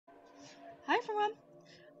Hi everyone,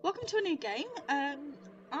 welcome to a new game.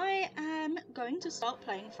 I am going to start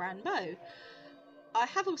playing Fran Bow. I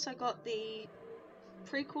have also got the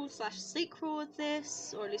prequel / sequel of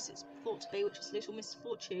this, or at least it's thought to be, which is Little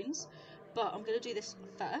Misfortunes, but I'm going to do this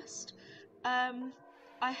first. I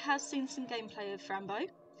have seen some gameplay of Fran Bow.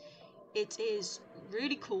 It is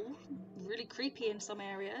really cool, really creepy in some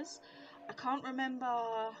areas. I can't remember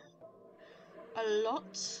a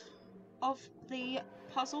lot of the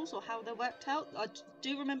puzzles or how they're worked out. I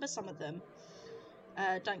do remember some of them,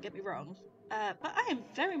 don't get me wrong, but I am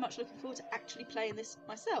very much looking forward to actually playing this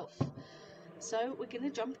myself. So we're going to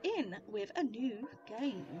jump in with a new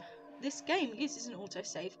game. This game uses an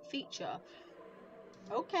autosave feature.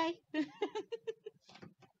 Okay.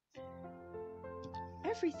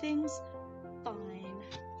 Everything's fine.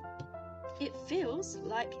 It feels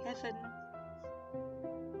like heaven.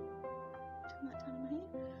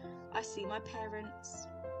 I see my parents.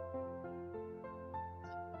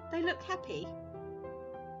 They look happy.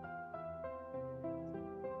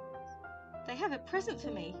 They have a present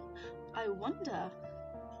for me. I wonder.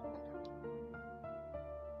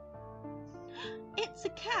 It's a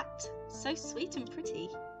cat, so sweet and pretty.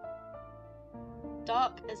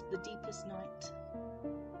 Dark as the deepest night.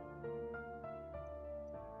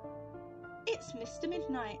 It's Mr.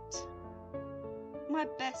 Midnight, my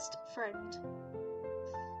best friend.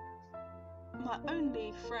 My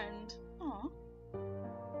only friend. Aw.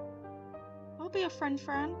 I'll be your friend,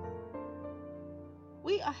 Fran.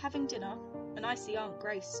 We are having dinner, and I see Aunt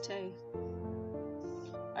Grace too.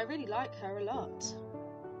 I really like her a lot.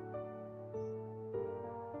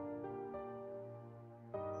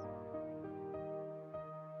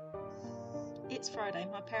 It's Friday,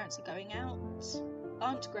 my parents are going out.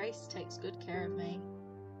 Aunt Grace takes good care of me.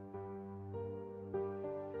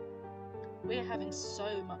 We're having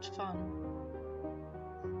so much fun.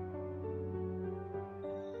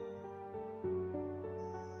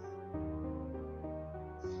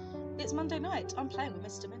 It's Monday night. I'm playing with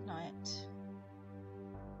Mr. Midnight.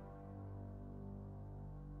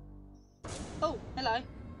 Oh, hello.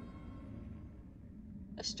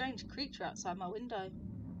 A strange creature outside my window.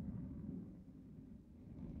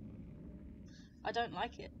 I don't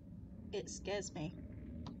like it. It scares me.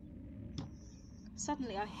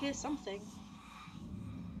 Suddenly I hear something.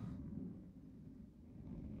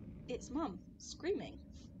 It's Mum, screaming.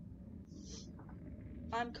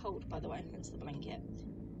 I'm cold, by the way, hence the blanket.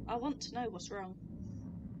 I want to know what's wrong.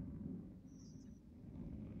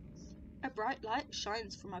 A bright light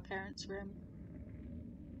shines from my parents' room.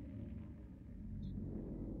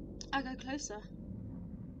 I go closer.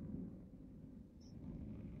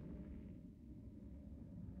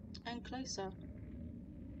 And closer.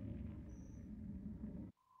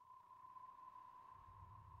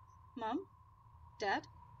 Mum? Dad?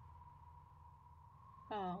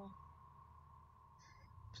 Oh.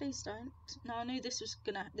 Please don't. No, I knew this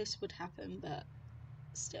would happen, but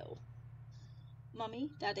still. Mummy?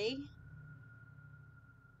 Daddy?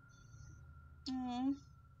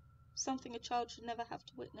 Something a child should never have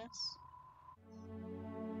to witness.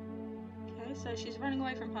 Okay, so she's running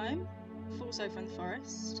away from home, falls over in the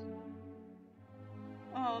forest.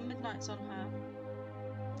 Oh, midnight's on her.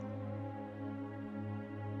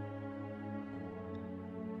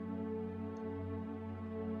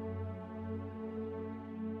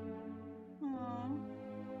 Aww.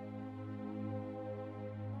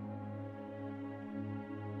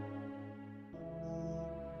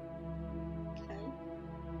 Okay.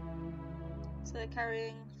 So they're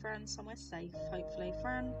carrying Fran somewhere safe, hopefully.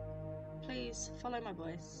 Fran, please follow my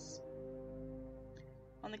voice.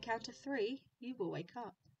 On the count of 3, you will wake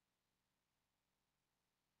up.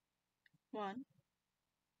 1,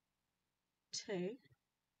 2.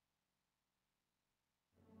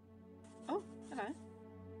 Oh, hello.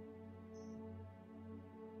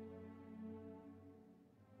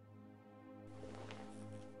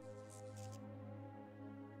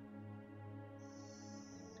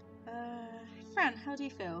 Fran, how do you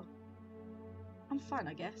feel? I'm fine,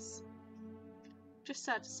 I guess. Just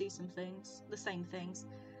sad to see the same things.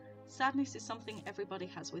 Sadness is something everybody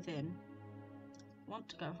has within. I want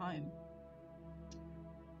to go home.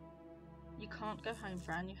 You can't go home,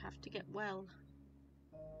 Fran. You have to get well.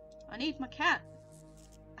 I need my cat.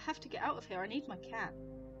 I have to get out of here. I need my cat.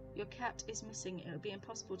 Your cat is missing. It would be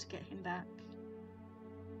impossible to get him back.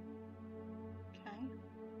 Okay.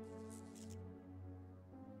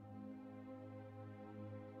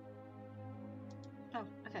 Oh,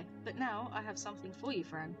 okay. But now I have something for you,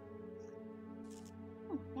 Fran.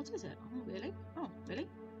 Oh, what is it? Oh, really? Oh, really?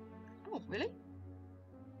 Oh, really?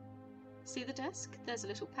 See the desk? There's a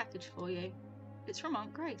little package for you. It's from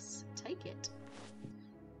Aunt Grace. Take it.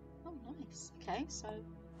 Oh, nice. Okay, so...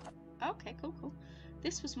 Okay, cool, cool.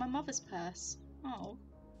 This was my mother's purse. Oh.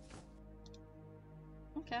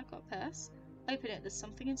 Okay, I've got a purse. Open it, there's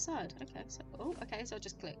something inside. Okay, so... Oh, okay, so I'll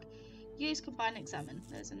just click. Use, combine, examine.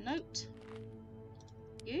 There's a note.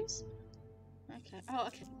 Use? Okay. Oh,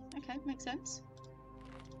 okay. Okay, makes sense.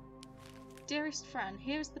 Dearest Fran,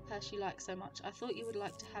 here is the purse you like so much. I thought you would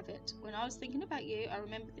like to have it. When I was thinking about you, I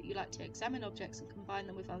remembered that you like to examine objects and combine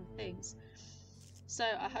them with other things. So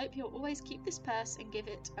I hope you'll always keep this purse and give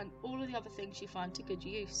it and all of the other things you find to good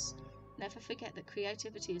use. Never forget that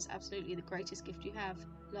creativity is absolutely the greatest gift you have.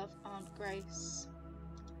 Love, Aunt Grace.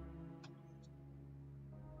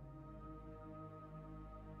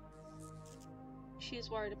 She is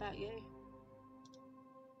worried about you.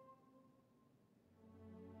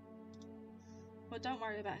 Well, don't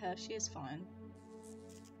worry about her. She is fine.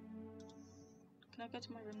 Can I go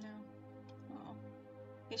to my room now? Oh.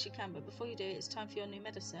 Yes, you can, but before you do, it's time for your new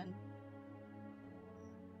medicine.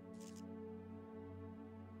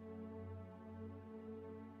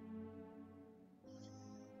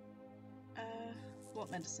 What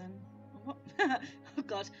medicine? What? Oh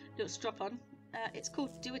god, little strap on. It's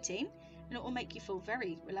called Duotine, and it will make you feel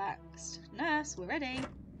very relaxed. Nurse, we're ready.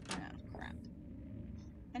 Oh, crap.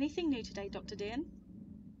 Anything new today, Dr. Dean?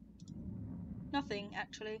 Nothing,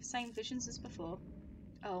 actually. Same visions as before.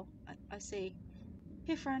 Oh, I see.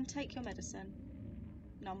 Here, Fran, take your medicine.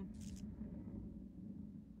 Nom.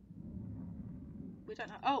 We don't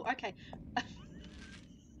know. Oh, okay. I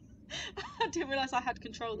didn't realise I had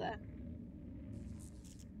control there.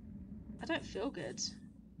 I don't feel good.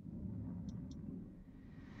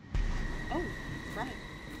 Oh, right.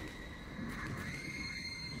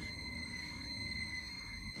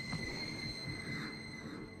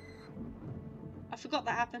 I forgot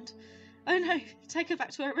that happened. Oh no, take her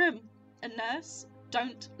back to her room. A nurse,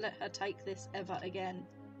 don't let her take this ever again.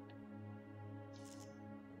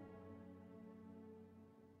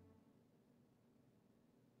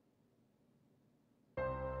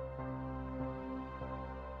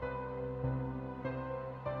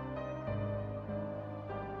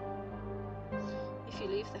 If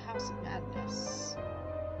you leave the house of madness,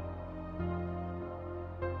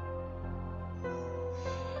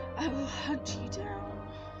 I will hunt you down,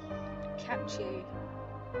 catch you,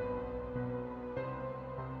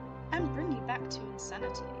 and bring you back to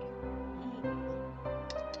insanity.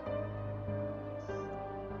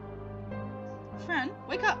 Fran,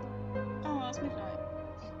 wake up! Oh, it's midnight.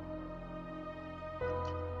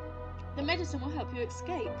 The medicine will help you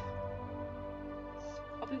escape.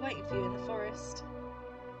 I'll be waiting for you in the forest.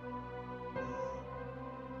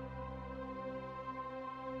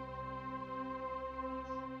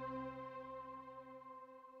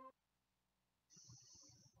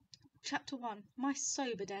 Chapter 1. My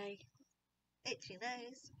sober day. Itchy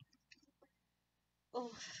nose.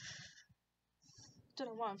 Oh. Don't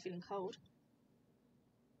know why I'm feeling cold.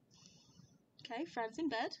 Okay, Fran's in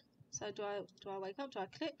bed. So do I wake up? Do I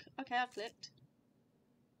click? Okay, I clicked.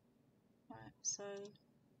 Right, so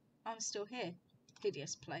I'm still here.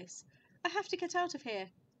 Hideous place. I have to get out of here.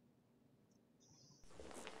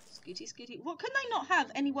 Scooty, scooty. What can they not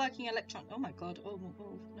have? Any working electron? Oh my god. Oh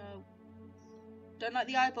no. Don't like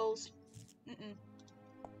the eyeballs.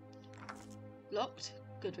 Locked.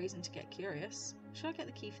 Good reason to get curious. Should I get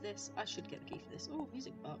the key for this? I should get the key for this. Oh,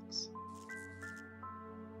 music box.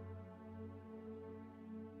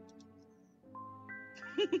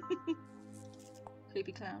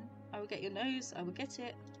 Creepy clown. I will get your nose. I will get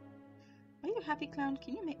it. Are you a happy clown?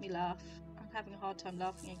 Can you make me laugh? I'm having a hard time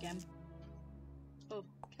laughing again. Oh,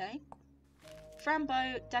 okay. Fran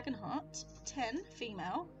Bow, Dagenhart, 10,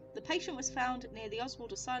 female. The patient was found near the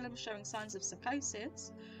Oswald Asylum showing signs of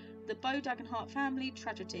psychosis. The Bow Dagenhart family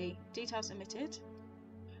tragedy. Details omitted.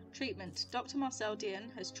 Treatment. Dr. Marcel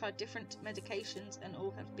Dien has tried different medications and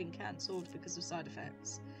all have been cancelled because of side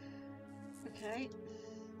effects. Okay.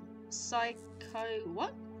 Psycho...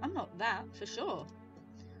 What? I'm not that, for sure.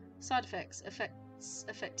 Side effects. Effects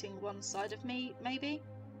affecting one side of me, maybe?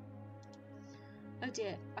 Oh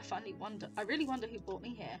dear. I really wonder who brought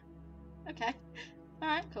me here. Okay.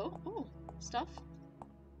 Alright, cool. Ooh, stuff.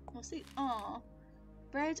 What's these? Aw.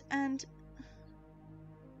 Bread and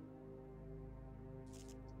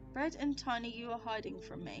Tiny, you are hiding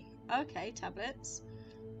from me. Okay, tablets.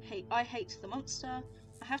 Hey, I hate the monster.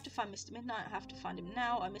 I have to find Mr. Midnight. I have to find him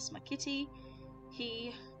now. I miss my kitty.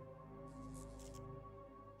 He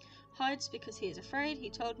hides because he is afraid. He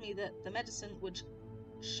told me that the medicine would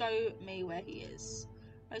show me where he is.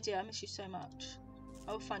 Oh dear, I miss you so much.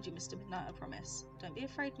 I will find you, Mr. Midnight, I promise. Don't be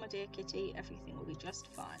afraid, my dear kitty. Everything will be just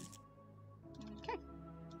fine.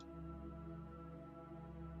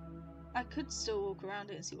 I could still walk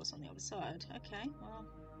around it and see what's on the other side. Okay, well.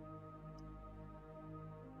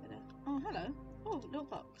 Oh, hello. Oh, little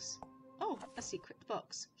box. Oh, a secret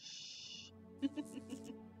box. Shh. Okay,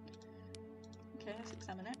 let's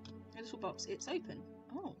examine it. A little box. It's open.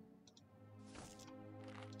 Oh.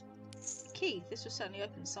 Key. This will certainly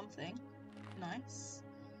open something. Nice.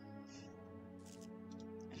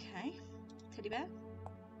 Okay. Teddy bear.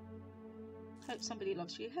 Hope somebody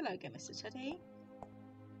loves you. Hello again, Mr. Teddy.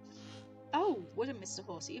 Oh, wouldn't Mr.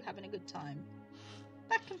 Horse, are you having a good time?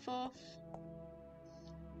 Back and forth.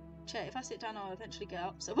 Chair, if I sit down, I'll eventually get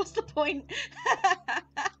up, so what's the point?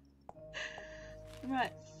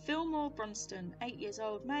 Right, Fillmore Brunston, 8 years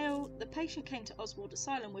old, male. The patient came to Oswald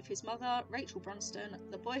Asylum with his mother, Rachel Brunston.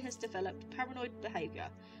 The boy has developed paranoid behaviour.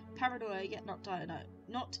 Paranoia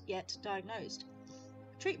not yet diagnosed.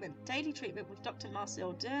 Treatment. Daily treatment with Dr.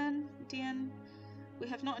 Marcel Dien. We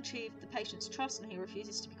have not achieved the patient's trust and he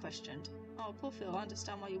refuses to be questioned. Oh, poor Phil, I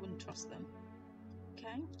understand why you wouldn't trust them.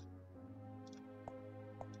 Okay.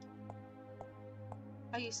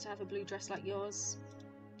 I used to have a blue dress like yours.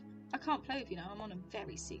 I can't play with you now, I'm on a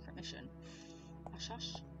very secret mission. Hush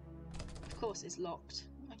hush. Of course it's locked.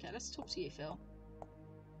 Okay, let's talk to you, Phil.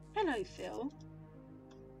 Hello, Phil.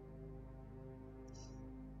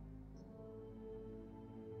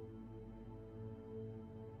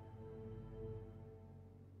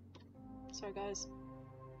 Sorry, guys.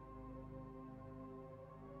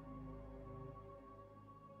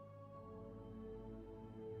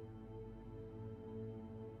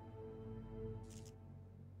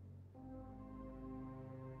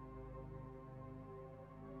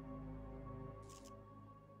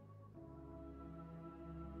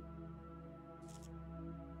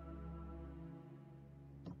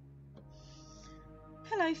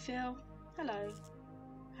 Hello, Phil. Hello.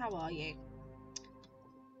 How are you?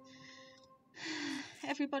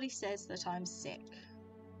 Everybody says that I'm sick.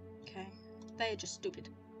 Okay. They are just stupid.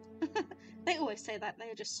 They always say that. They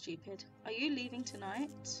are just stupid. Are you leaving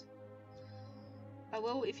tonight? I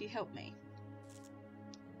will if you help me.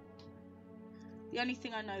 The only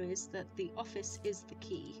thing I know is that the office is the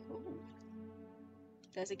key. Ooh.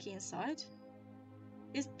 There's a key inside.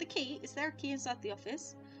 Is there a key inside the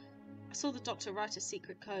office? I saw the doctor write a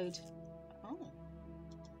secret code. Oh.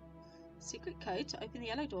 Secret code to open the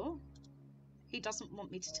yellow door? He doesn't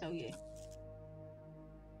want me to tell you.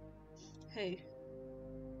 Who?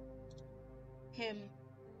 Him.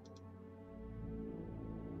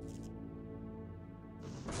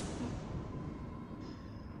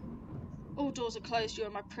 All doors are closed.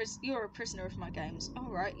 You're a prisoner of my games.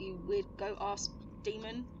 All right, you weird goat-ass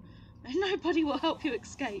demon. Nobody will help you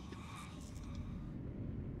escape.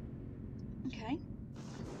 Okay.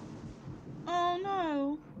 Oh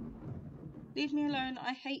no. Leave me alone.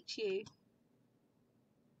 I hate you.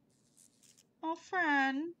 Oh,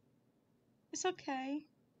 Fran. It's okay.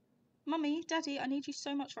 Mummy, Daddy, I need you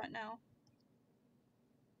so much right now.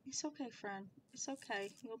 It's okay, Fran. It's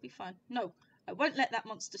okay. You'll be fine. No, I won't let that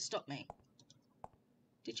monster stop me.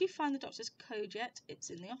 Did you find the doctor's code yet?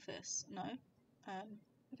 It's in the office. No.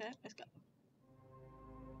 Okay, let's go.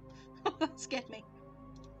 Oh, that scared me.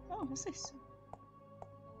 Oh, what's this?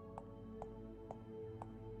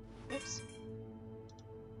 Whoops.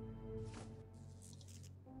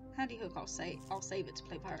 Handy hook, I'll save it to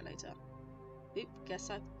play pirate later. Oop, guess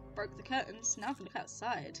I broke the curtains. Now I can look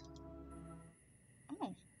outside.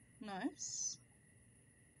 Oh, nice.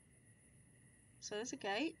 So there's a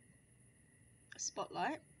gate, a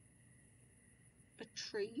spotlight, a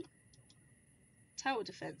tree, tower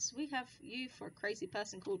defense. We have you for a crazy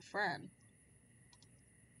person called Fran.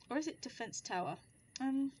 Or is it defense tower?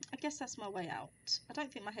 I guess that's my way out. I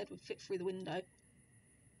don't think my head would fit through the window.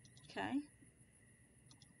 Okay.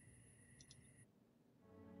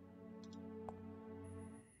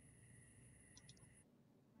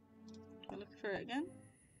 I'll look through it again.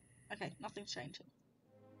 Okay, nothing's changing.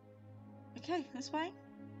 Okay, this way.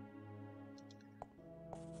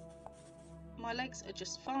 My legs are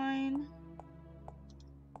just fine.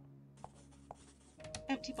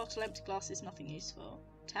 Empty bottle, empty glasses, nothing useful.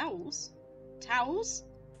 Towels? Towels?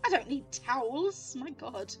 I don't need towels! My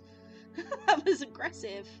god. That was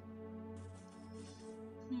aggressive.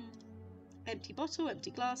 Empty bottle,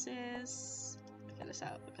 empty glasses. Okay, let's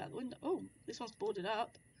look out the window. Oh, this one's boarded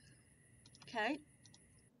up. Okay.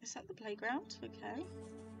 Is that the playground? Okay.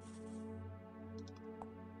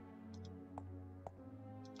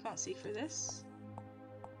 Can't see through this.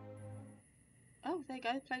 Oh, there you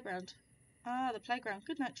go, playground. Ah, the playground.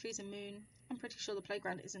 Good night, trees and moon. I'm pretty sure the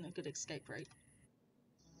playground isn't a good escape route.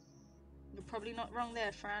 You're probably not wrong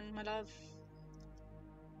there, Fran, my love.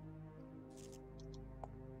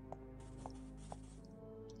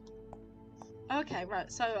 Okay,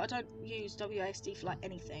 right. So I don't use WASD for like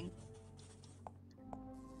anything.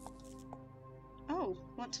 Oh,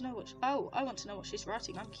 want to know what? I want to know what she's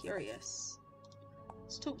writing. I'm curious.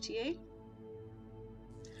 Let's talk to you.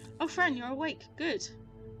 Oh, Fran, you're awake. Good.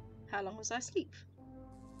 How long was I asleep?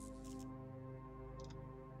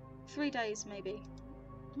 3 days, maybe.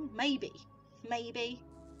 Maybe. Maybe.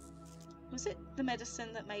 Was it the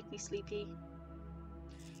medicine that made me sleepy?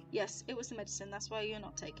 Yes, it was the medicine. That's why you're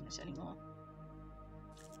not taking it anymore.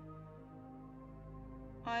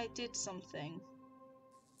 I did something. ...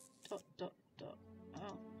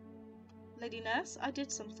 Oh. Lady Nurse, I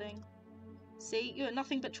did something. See, you're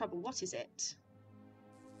nothing but trouble. What is it?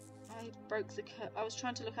 I broke the I was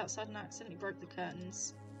trying to look outside and I accidentally broke the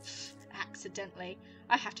curtains. Accidentally.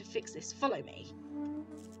 I have to fix this. Follow me.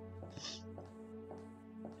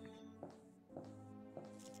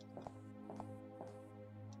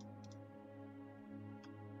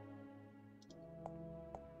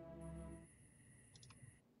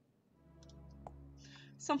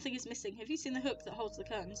 Something is missing. Have you seen the hook that holds the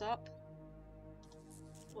curtains up?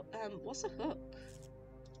 What's a hook?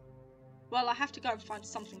 Well, I have to go and find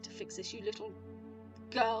something to fix this, you little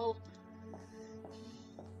girl.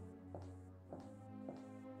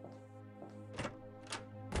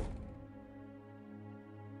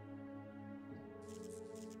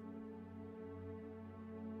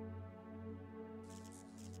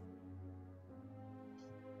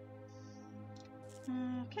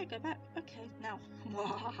 Okay, go back. Okay, now.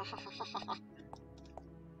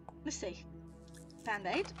 Let's see.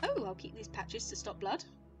 Band-aid. Oh, I'll keep these patches to stop blood.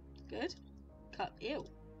 Good. Cut. Ew.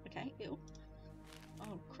 Okay, ew.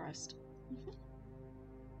 Oh, Christ.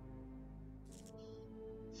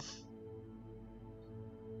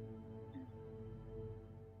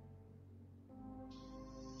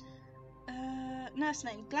 Nurse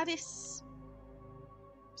name. Gladys...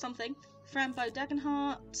 something. Fran Bow.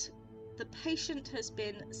 The patient has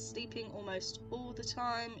been sleeping almost all the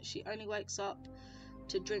time. She only wakes up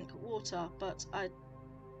to drink water, but I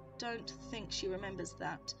don't think she remembers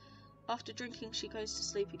that. After drinking, she goes to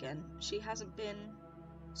sleep again. She hasn't been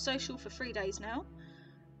social for 3 days now.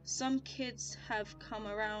 Some kids have come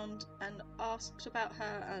around and asked about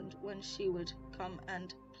her and when she would come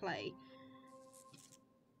and play.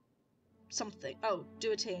 Something. Oh,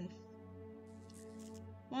 do a teen.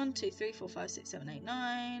 1, 2, 3, 4, 5, 6, 7, 8,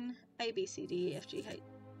 9. A, B, C, D, E, F, G,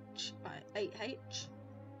 H, I, 8H.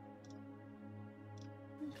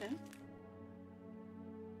 Okay.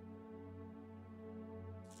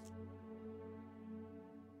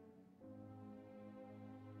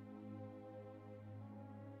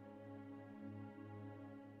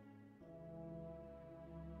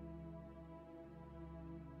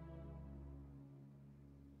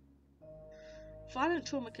 Violent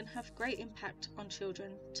trauma can have great impact on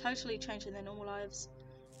children, totally changing their normal lives.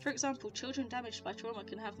 For example, children damaged by trauma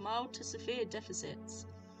can have mild to severe deficits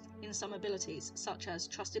in some abilities, such as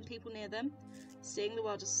trusting people near them, seeing the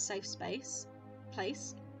world as a safe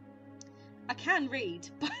place. I can read,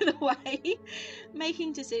 by the way,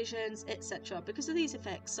 making decisions, etc. Because of these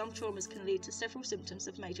effects, some traumas can lead to several symptoms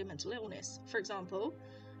of major mental illness. For example,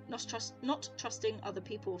 not trusting other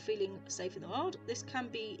people or feeling safe in the world. This can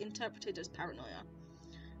be interpreted as paranoia.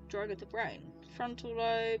 Drawing of the brain. Frontal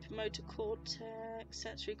lobe, motor cortex,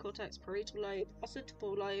 sensory cortex, parietal lobe,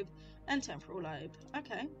 occipital lobe, and temporal lobe.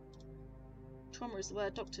 Okay. Trauma is the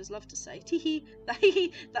word doctors love to say. Teehee,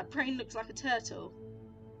 that brain looks like a turtle.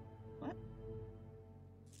 What?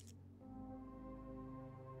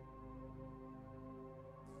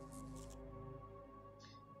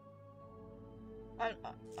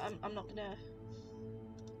 I'm not gonna...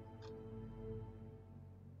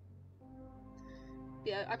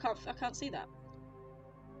 Yeah, I can't see that.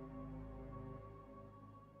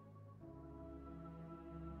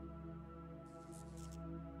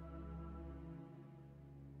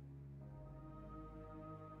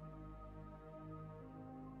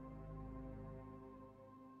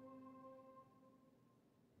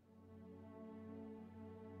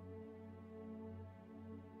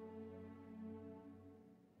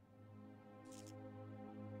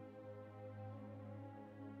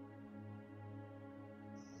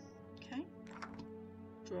 Okay.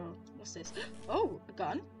 Draw. What's this? Oh, a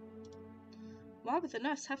gun. Why would the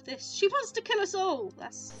nurse have this? She wants to kill us all!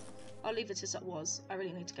 That's... I'll leave it as it was. I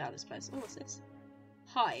really need to get out of this place. Oh, what's this?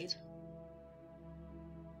 Hide.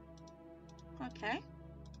 Okay.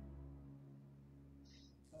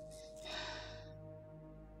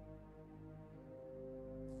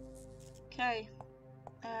 Okay.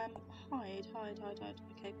 Hide.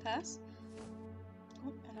 Okay, purse.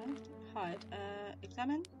 Oh, hello. Hide.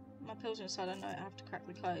 Examine. My pills are inside. I know I have to crack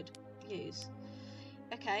the code. Use.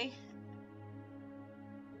 Okay.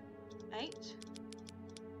 8.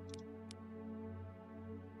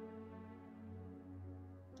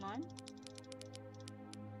 9.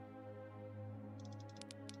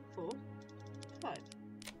 4. 5.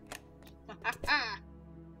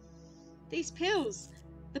 These pills!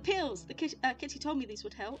 The pills! The Kitty told me these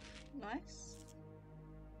would help. Nice.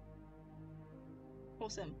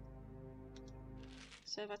 Awesome.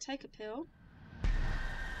 So if I take a pill...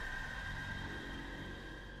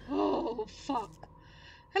 Oh, fuck.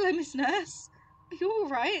 Hello, Miss Nurse. Are you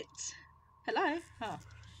alright? Hello? Huh.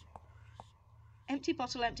 Empty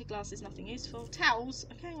bottle, empty glass is nothing useful. Towels?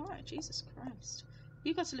 Okay, alright. Jesus Christ.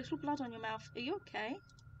 You got a little blood on your mouth. Are you okay?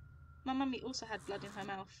 My mummy also had blood in her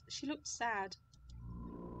mouth. She looked sad.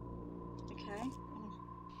 Okay.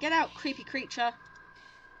 Get out, creepy creature.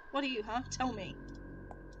 What are you, huh? Tell me.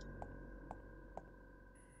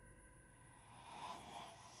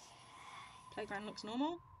 Playground looks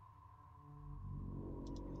normal.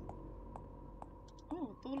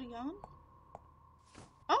 Oh, a ball of yarn.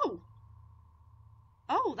 Oh!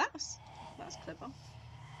 Oh, that's clever.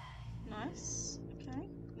 Nice. Okay.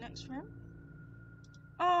 Next room.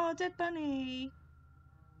 Oh, dead bunny.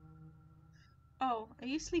 Oh, are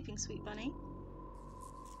you sleeping, sweet bunny?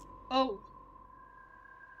 Oh.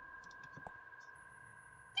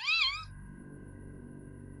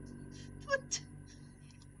 What?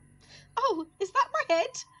 Oh, is that my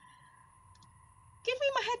head? Give me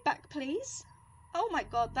my head back, please. Oh my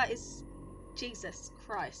god, that is... Jesus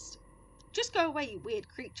Christ. Just go away, you weird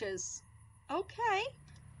creatures. Okay.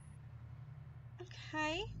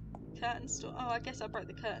 Okay. Curtains still... Oh, I guess I broke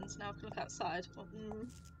the curtains. Now I can look outside. Well,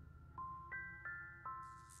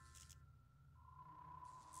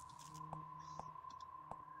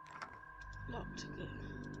 Locked. Good.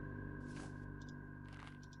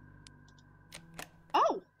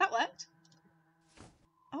 Oh, that worked.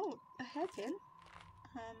 Oh, a hairpin.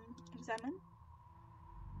 Examine.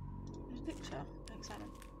 Picture. Examine.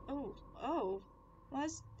 Oh, oh.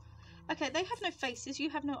 Why's... Okay, they have no faces. You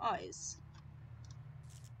have no eyes.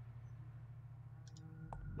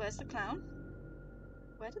 Where's the clown?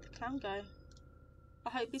 Where did the clown go? I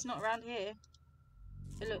hope he's not around here.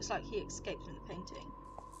 It looks like he escaped from the painting.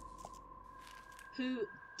 Who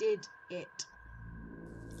did it?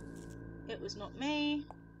 It was not me.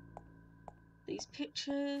 These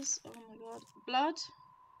pictures. Oh my god. Blood.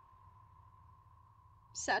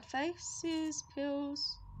 Sad faces.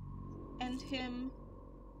 Pills. End him.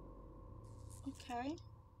 Okay.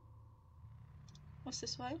 What's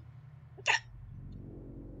this way?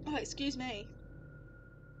 Oh, excuse me.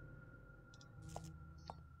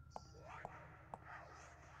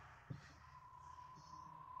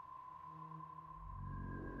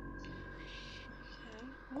 Okay.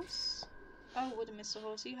 Horse. Oh, would have missed a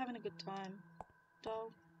horse. Are you having a good time?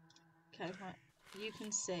 Doll. Okay, right. You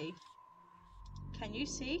can see. Can you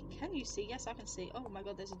see? Can you see? Yes, I can see. Oh my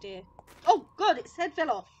god, there's a deer. Oh god, its head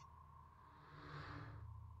fell off.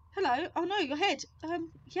 Hello. Oh no, your head.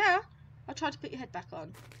 Yeah. I'll try to put your head back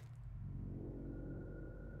on.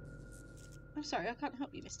 I'm sorry, I can't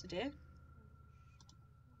help you, Mr. Deer.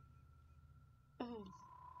 Oh.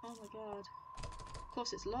 Oh my god. Of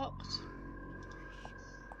course it's locked.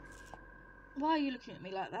 Why are you looking at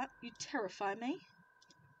me like that? You terrify me.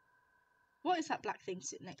 What is that black thing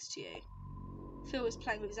sitting next to you? Phil is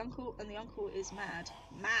playing with his uncle, and the uncle is mad.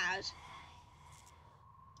 Mad?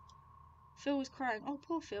 Phil was crying. Oh,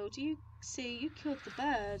 poor Phil. Do you see? You killed the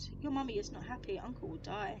bird. Your mummy is not happy. Uncle will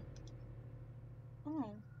die.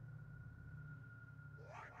 Oh.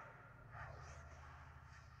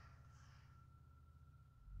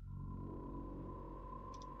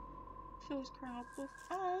 Phil was crying. Oh, poor...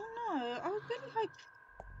 Oh, no. I really hope...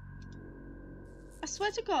 I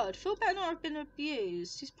swear to God, Phil better not have been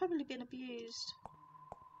abused. He's probably been abused.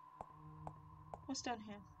 What's down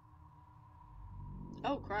here?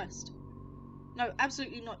 Oh, Christ. No,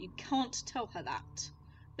 absolutely not. You can't tell her that.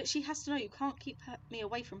 But she has to know you can't keep me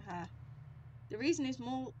away from her. The reason is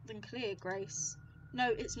more than clear, Grace.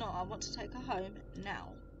 No, it's not. I want to take her home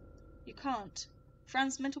now. You can't.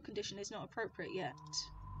 Fran's mental condition is not appropriate yet.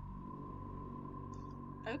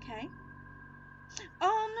 Okay.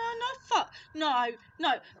 Oh, no, fuck. No.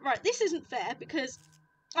 Right, this isn't fair because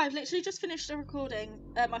I've literally just finished a recording,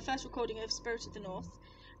 my first recording of Spirit of the North,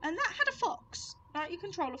 and that had a fox. Right, you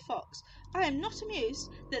control a fox. I am not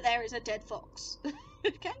amused that there is a dead fox.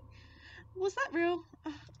 Okay? Was that real?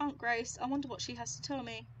 Aunt Grace, I wonder what she has to tell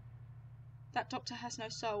me. That doctor has no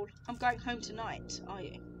soul. I'm going home tonight, are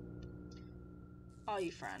you? Are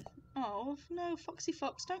you, Fran? Oh, no, Foxy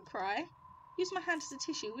Fox, don't cry. Use my hand as a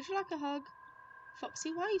tissue. Would you like a hug?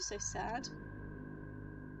 Foxy, why are you so sad?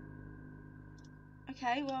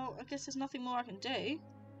 Okay, well, I guess there's nothing more I can do.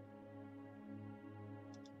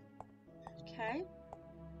 Okay.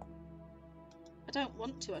 I don't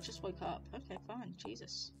want to, I just woke up. Okay, fine.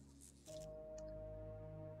 Jesus.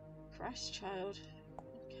 Christ, child.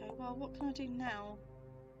 Okay, well, what can I do now?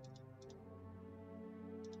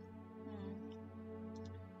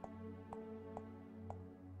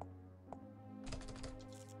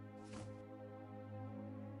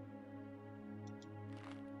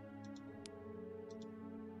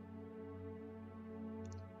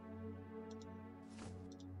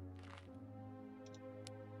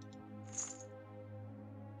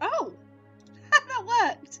 Oh! That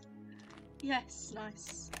worked! Yes,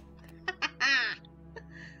 nice.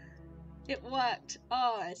 It worked.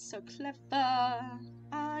 Oh, it's so clever.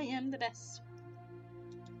 I am the best.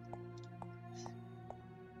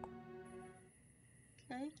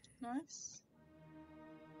 Okay, nice.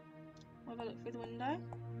 What have I looked through the window?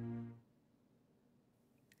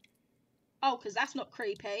 Oh, because that's not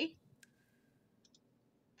creepy.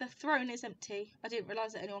 The throne is empty. I didn't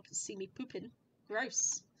realise that anyone could see me pooping.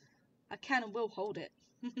 Gross. I can and will hold it.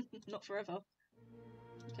 Not forever.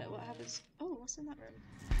 Okay, what happens? Oh, what's in that room?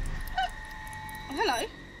 Oh, hello.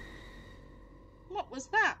 What was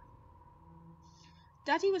that?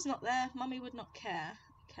 Daddy was not there. Mummy would not care.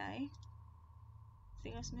 Okay.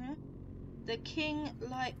 Anything else in here? The king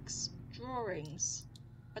likes drawings.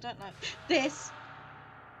 I don't like this.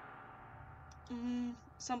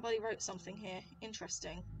 Somebody wrote something here.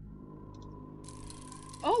 Interesting.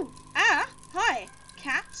 Oh, hi,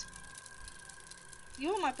 cat.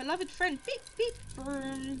 You're my beloved friend. Beep, beep,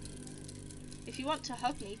 broom. If you want to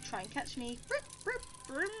hug me, try and catch me. Broom, broom,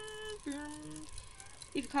 broom, broom.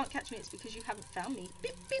 If you can't catch me, it's because you haven't found me.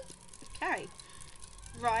 Beep, beep. Okay.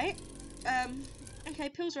 Right. Okay,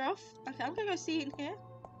 pills are off. Okay, I'm gonna go see in here.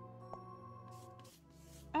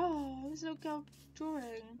 Oh, there's a little girl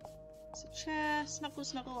drawing. It's a chair. Snuggle,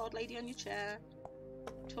 snuggle, old lady on your chair.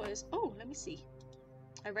 Toys. Oh, let me see.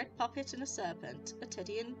 A red puppet and a serpent. A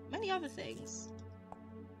teddy and many other things.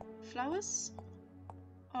 Flowers?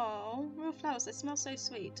 Oh, real flowers. They smell so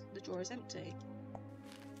sweet. The drawer is empty.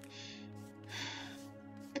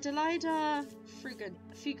 Adelaida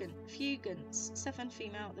Fugans, 7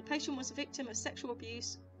 female. The patient was a victim of sexual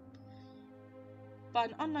abuse by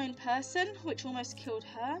an unknown person, which almost killed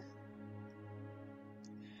her.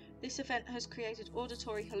 This event has created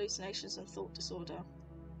auditory hallucinations and thought disorder.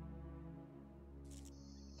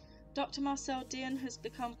 Dr. Marcel Dion has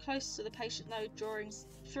become close to the patient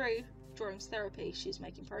through drawings therapy. She's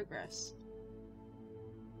making progress.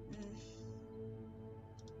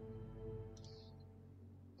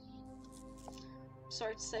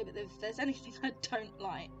 Sorry to say, but if there's anything I don't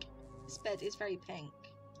like, this bed is very pink.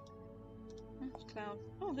 Oh, clown.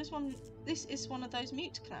 Oh, this is one of those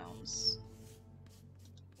mute clowns.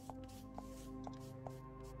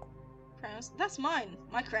 Crayons. That's mine.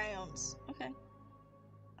 My crayons. Okay.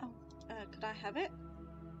 Oh, could I have it?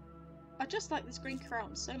 I just like this green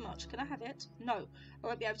crayon so much. Can I have it? No. I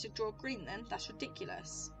won't be able to draw green then. That's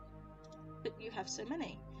ridiculous. But you have so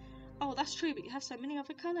many. Oh, that's true, but you have so many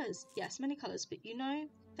other colours. Yes, many colours, but you know,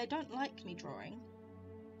 they don't like me drawing.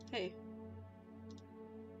 Who?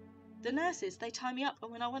 The nurses, they tie me up,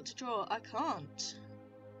 and when I want to draw, I can't.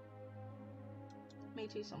 Me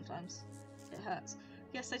too sometimes. It hurts.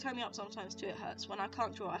 Yes, they tie me up sometimes too, it hurts. When I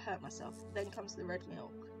can't draw, I hurt myself. Then comes the red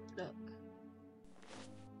milk. Look.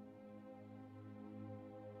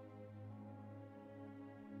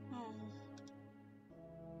 Oh.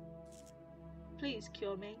 Please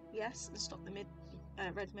cure me. Yes, and stop the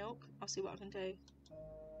red milk. I'll see what I can do.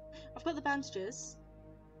 I've got the bandages.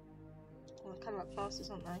 Well, kind of like plasters,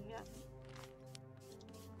 aren't they? Yeah.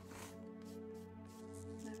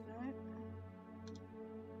 No.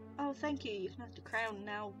 Oh, thank you. You can have the crayon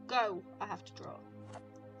now. Go. I have to draw.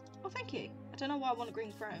 Oh, thank you. I don't know why I want a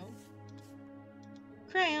green crayon.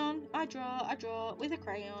 Crayon. I draw with a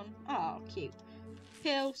crayon. Oh, cute.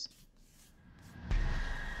 Pills.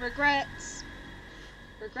 Regrets.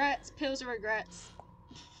 Regrets. Pills are regrets.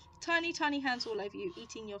 Tiny, tiny hands all over you,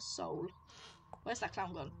 eating your soul. Where's that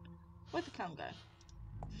clown gone? Where'd the clown go?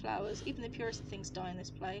 Flowers. Even the purest of things die in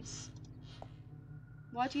this place.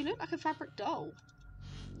 Why do you look like a fabric doll?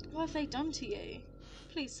 What have they done to you?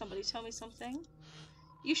 Please, somebody tell me something.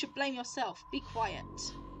 You should blame yourself. Be quiet.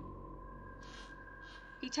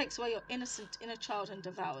 He takes away your innocent inner child and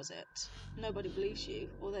devours it. Nobody believes you,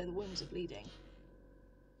 although the wounds are bleeding.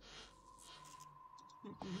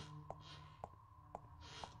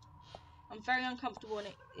 I'm very uncomfortable when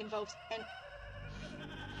it involves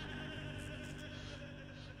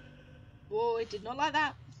Whoa, it did not like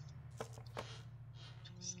that.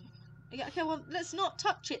 Yeah, okay, well, let's not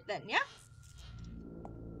touch it then, yeah?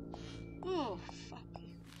 Oh, fuck.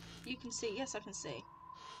 You can see. Yes, I can see.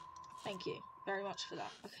 Thank you very much for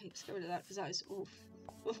that. Okay, let's get rid of that because that is oof.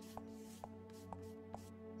 Oof.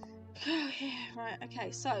 Okay, right,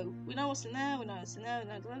 okay, so we know what's in there, we know what's in there, we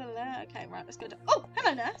know blah, blah, blah. Okay, right, let's go to. Oh,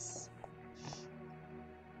 hello, nurse.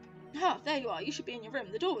 Ah, there you are. You should be in your room.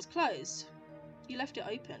 The door was closed. You left it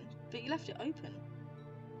open, but you left it open.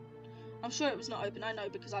 I'm sure it was not open, I know,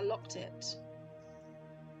 because I locked it.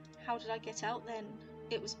 How did I get out then?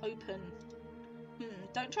 It was open.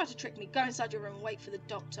 Don't try to trick me. Go inside your room and wait for the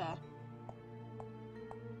doctor.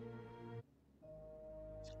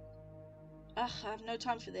 Ugh, I have no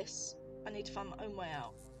time for this. I need to find my own way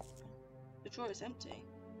out. The drawer is empty.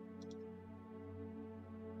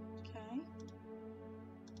 Okay.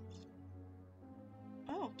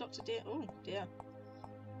 Oh, Dr. Dear. Oh, dear.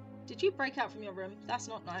 Did you break out from your room? That's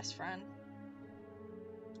not nice, Fran.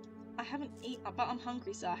 I haven't eaten, but I'm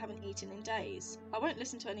hungry, sir. I haven't eaten in days. I won't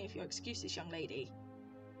listen to any of your excuses, young lady.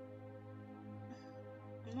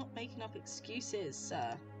 I'm not making up excuses,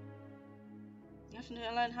 sir. You have to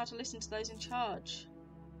learn how to listen to those in charge.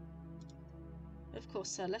 Of course,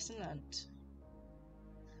 sir. Lesson learnt.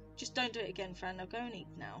 Just don't do it again, Fran. Now go and eat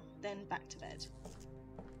now. Then back to bed.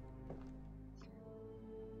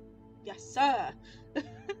 Yes, sir.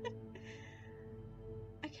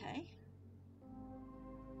 Okay.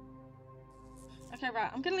 Okay,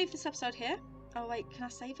 right. I'm going to leave this episode here. Oh, wait. Can I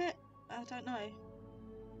save it? I don't know.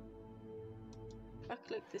 If I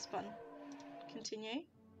click this button. Continue.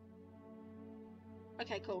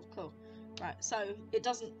 Okay, cool, cool. Right, so it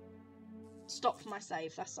doesn't stop my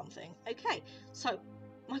save. That's something. Okay, so,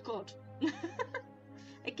 my god.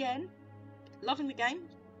 Again, loving the game.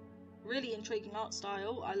 Really intriguing art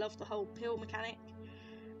style. I love the whole pill mechanic.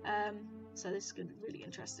 So this is going to be really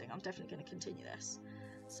interesting. I'm definitely going to continue this.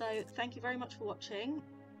 So thank you very much for watching,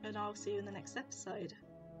 and I'll see you in the next episode.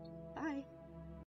 Bye.